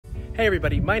Hey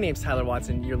everybody, my name's Tyler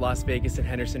Watson, your Las Vegas and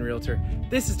Henderson Realtor.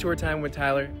 This is Tour Time with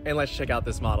Tyler, and let's check out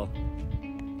this model.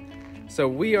 So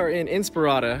we are in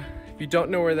Inspirada. If you don't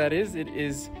know where that is, it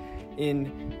is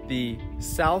in the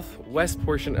southwest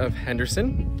portion of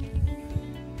Henderson.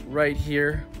 Right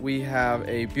here, we have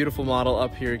a beautiful model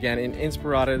up here again in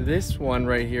Inspirada. This one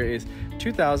right here is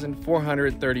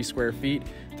 2,430 square feet,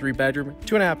 3-bedroom,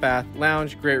 2.5 bath,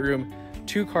 lounge, great room,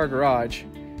 2-car garage,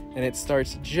 and it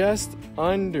starts just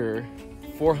under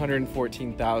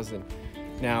 $414,000.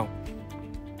 Now,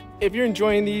 if you're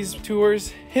enjoying these tours,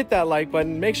 hit that like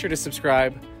button, make sure to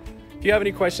subscribe. If you have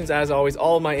any questions, as always,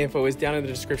 all of my info is down in the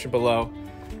description below.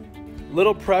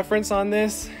 Little preference on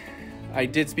this, I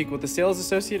did speak with the sales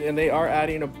associate and they are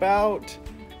adding about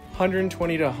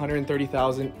 120 to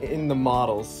 130,000 in the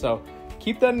models. So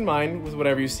keep that in mind with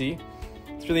whatever you see.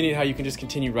 It's really neat how you can just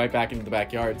continue right back into the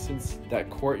backyard since that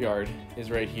courtyard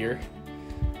is right here.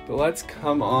 But let's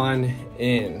come on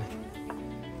in.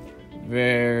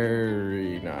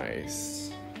 Very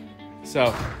nice.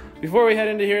 So before we head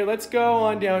into here, let's go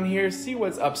on down here, see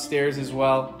what's upstairs as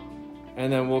well,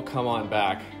 and then we'll come on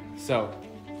back. So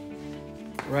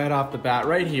right off the bat,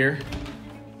 right here,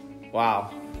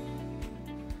 wow.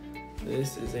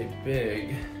 This is a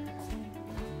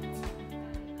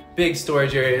big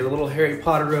storage area, a little Harry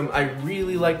Potter room. I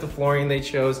really like the flooring they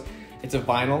chose. It's a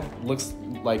vinyl, looks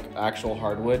like actual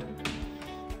hardwood.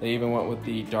 They even went with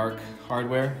the dark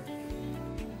hardware.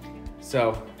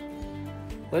 So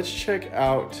let's check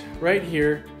out right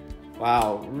here.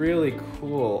 Wow, really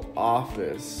cool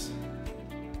office.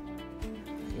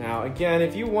 Now again,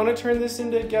 if you want to turn this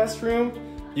into a guest room,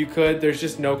 you could. There's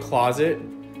just no closet,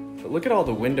 but look at all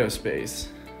the window space.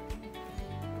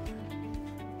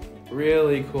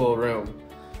 Really cool room.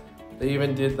 They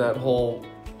even did that whole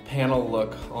panel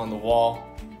look on the wall.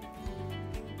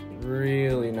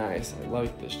 Really nice. I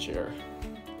like this chair.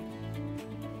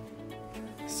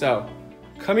 So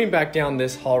coming back down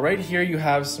this hall, right here you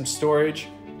have some storage.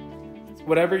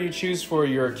 Whatever you choose for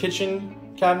your kitchen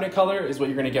cabinet color is what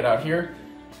you're gonna get out here.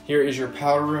 Here is your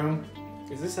powder room.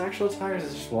 Is this actual tile or is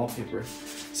this just wallpaper?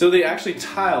 So they actually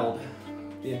tiled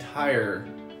the entire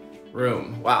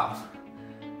room. Wow.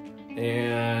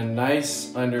 And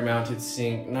nice undermounted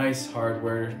sink, nice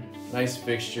hardware, nice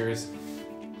fixtures.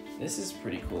 This is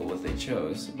pretty cool what they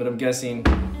chose, but I'm guessing,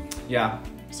 yeah.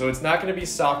 So it's not gonna be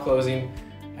soft closing.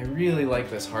 I really like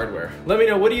this hardware. Let me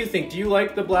know, what do you think? Do you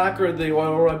like the black or the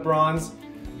oil red bronze?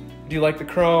 Do you like the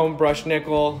chrome, brushed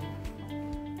nickel?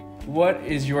 What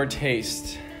is your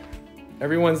taste?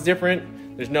 Everyone's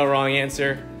different. There's no wrong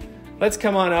answer. Let's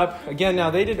come on up. Again, now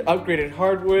they did upgraded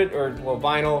hardwood, or well,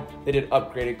 vinyl. They did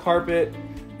upgraded carpet.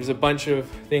 There's a bunch of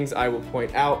things I will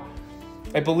point out.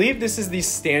 I believe this is the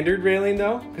standard railing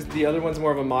though, because the other one's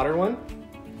more of a modern one.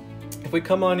 If we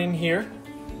come on in here,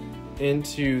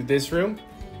 into this room,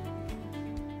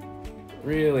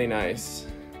 really nice.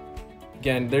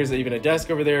 Again, there's even a desk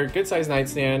over there, good sized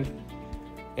nightstand,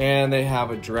 and they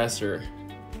have a dresser.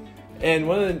 And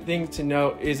one of the things to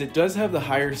note is it does have the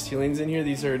higher ceilings in here.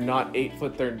 These are not 8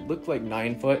 foot, they look like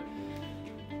 9 foot,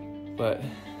 but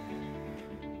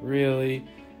really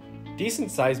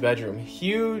decent sized bedroom.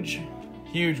 Huge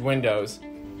windows.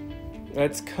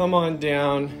 Let's come on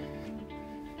down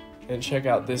and check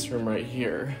out this room right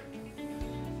here.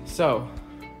 So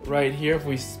right here, if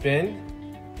we spin,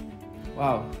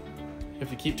 wow, you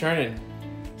have to keep turning.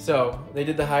 So they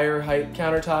did the higher height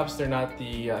countertops. They're not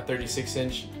the 36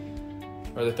 inch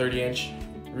or the 30 inch.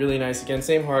 Really nice. Again,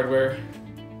 same hardware.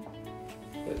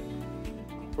 But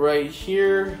right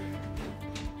here,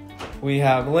 we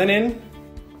have linen.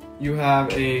 You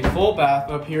have a full bath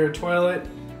up here, a toilet.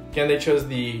 Again, they chose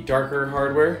the darker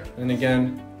hardware. And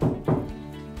again,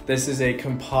 this is a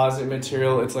composite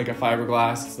material. It's like a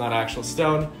fiberglass. It's not actual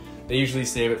stone. They usually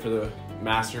save it for the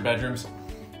master bedrooms.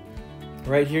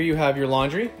 Right here, you have your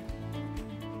laundry.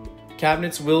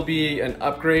 Cabinets will be an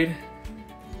upgrade,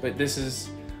 but this is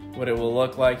what it will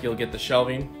look like. You'll get the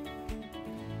shelving.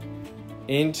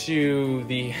 Into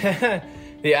the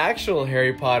the actual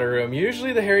Harry Potter room.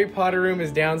 Usually the Harry Potter room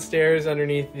is downstairs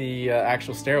underneath the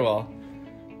actual stairwell,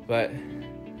 but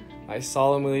I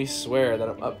solemnly swear that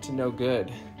I'm up to no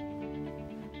good.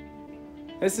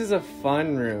 This is a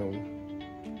fun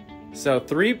room. So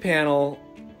 3-panel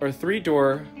or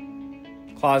 3-door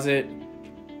closet.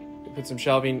 Put some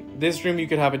shelving. This room, you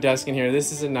could have a desk in here.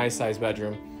 This is a nice sized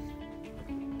bedroom.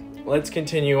 Let's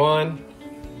continue on.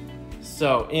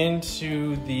 So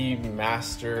into the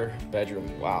master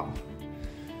bedroom. Wow.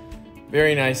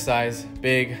 Very nice size,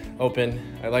 big,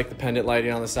 open. I like the pendant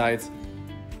lighting on the sides.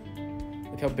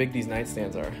 Look how big these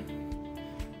nightstands are.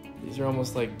 These are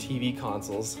almost like TV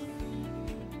consoles.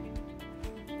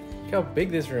 Look how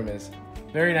big this room is.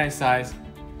 Very nice size.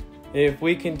 If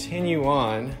we continue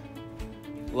on,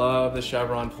 love the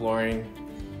chevron flooring.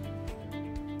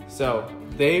 So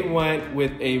they went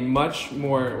with a much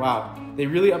more, wow, they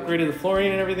really upgraded the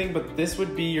flooring and everything, but this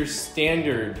would be your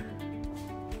standard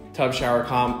tub shower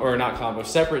or not combo,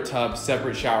 separate tub,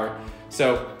 separate shower.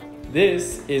 So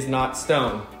this is not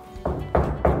stone.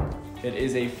 It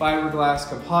is a fiberglass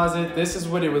composite. This is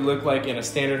what it would look like in a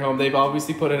standard home. They've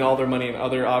obviously put in all their money in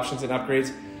other options and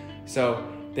upgrades. So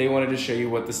they wanted to show you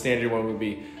what the standard one would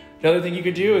be. Another thing you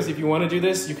could do is if you want to do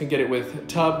this, you can get it with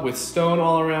tub with stone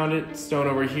all around it, stone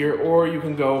over here, or you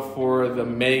can go for the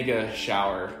mega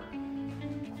shower.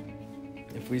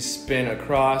 If we spin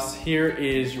across, here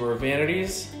is your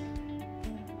vanities.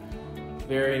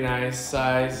 Very nice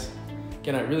size.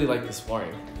 Again, I really like this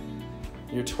flooring.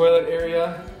 Your toilet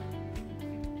area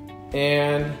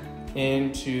and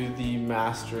into the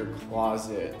master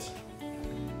closet.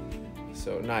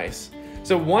 So nice.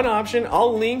 So one option,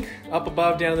 I'll link up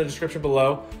above down in the description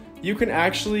below. You can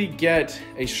actually get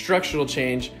a structural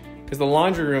change because the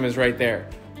laundry room is right there.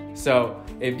 So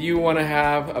if you want to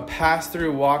have a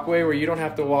pass-through walkway where you don't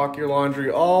have to walk your laundry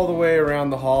all the way around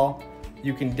the hall,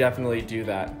 you can definitely do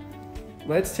that.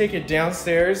 Let's take it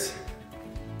downstairs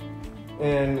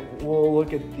and we'll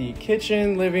look at the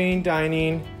kitchen, living,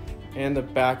 dining, and the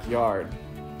backyard.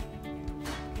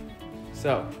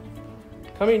 So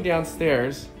coming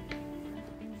downstairs,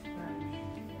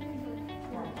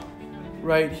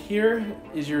 right here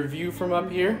is your view from up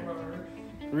here.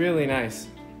 Really nice.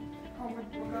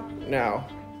 Now,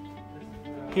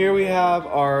 here we have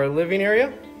our living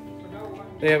area.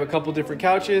 They have a couple different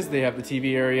couches. They have the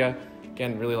TV area.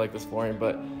 Again, really like this flooring,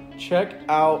 but check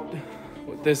out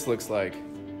what this looks like.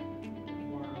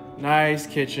 Nice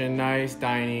kitchen, nice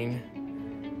dining.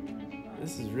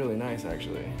 This is really nice,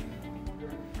 actually.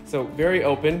 So very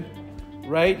open.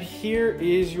 Right here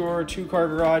is your 2-car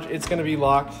garage. It's gonna be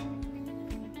locked.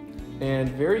 And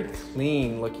very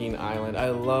clean looking island. I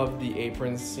love the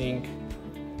apron sink.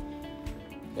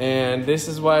 And this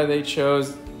is why they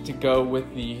chose to go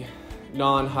with the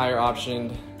non-higher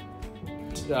optioned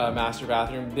master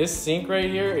bathroom. This sink right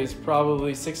here is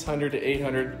probably $600 to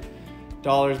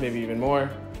 $800, maybe even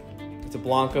more. It's a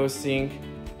Blanco sink.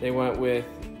 They went with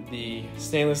the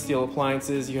stainless steel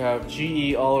appliances. You have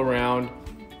GE all around.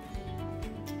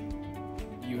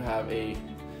 You have a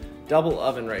double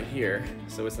oven right here,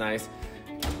 so it's nice.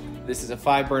 This is a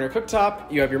 5-burner cooktop.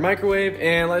 You have your microwave,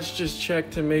 and let's just check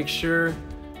to make sure.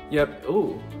 Yep.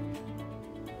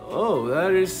 Oh,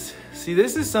 that is, see,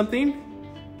 this is something.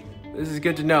 This is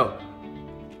good to know.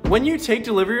 When you take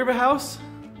delivery of a house,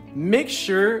 make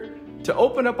sure to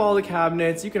open up all the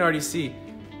cabinets. You can already see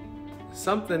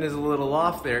something is a little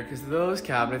off there because those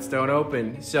cabinets don't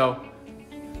open. So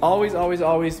always, always,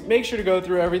 always make sure to go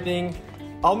through everything.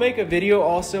 I'll make a video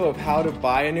also of how to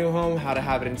buy a new home, how to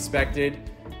have it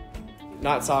inspected.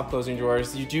 Not soft closing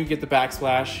drawers. You do get the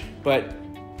backsplash, but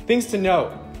things to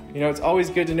note. You know, it's always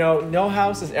good to know no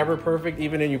house is ever perfect,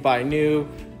 even when you buy new,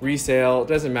 resale, it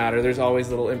doesn't matter. There's always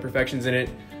little imperfections in it,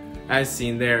 as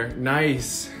seen there.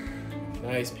 Nice,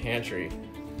 nice pantry.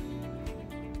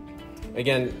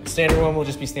 Again, standard one will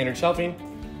just be standard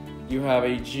shelving. You have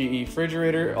a GE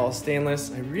refrigerator, all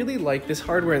stainless. I really like this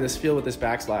hardware and this feel with this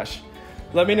backsplash.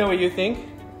 Let me know what you think.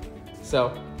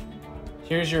 So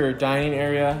here's your dining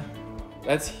area.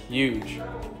 That's huge.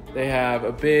 They have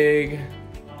a big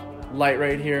light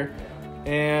right here.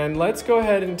 And let's go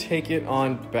ahead and take it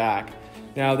on back.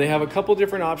 Now they have a couple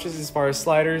different options as far as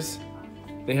sliders.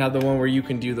 They have the one where you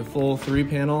can do the full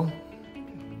 3-panel.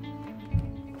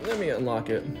 Let me unlock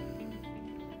it.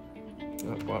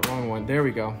 Oh, wrong one, there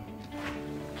we go.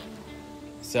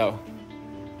 So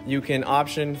you can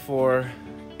option for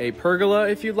a pergola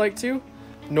if you'd like to.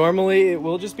 Normally it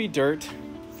will just be dirt.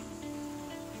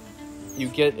 You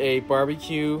get a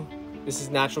barbecue. This is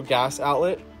natural gas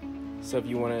outlet. So if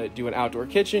you want to do an outdoor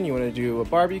kitchen, you want to do a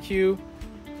barbecue,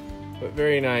 but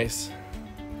very nice.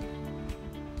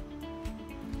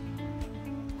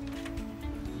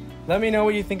 Let me know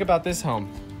what you think about this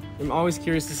home. I'm always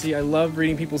curious to see. I love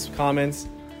reading people's comments.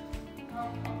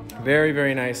 Very,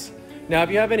 very nice. Now,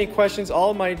 if you have any questions,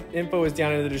 all of my info is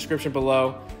down in the description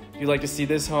below. If you'd like to see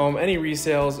this home, any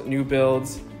resales, new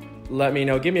builds, let me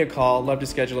know. Give me a call. Love to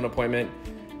schedule an appointment.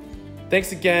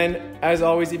 Thanks again. As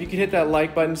always, if you could hit that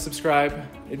like button, subscribe,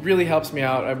 it really helps me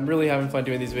out. I'm really having fun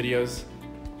doing these videos.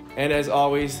 And as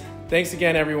always, thanks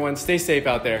again, everyone. Stay safe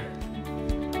out there.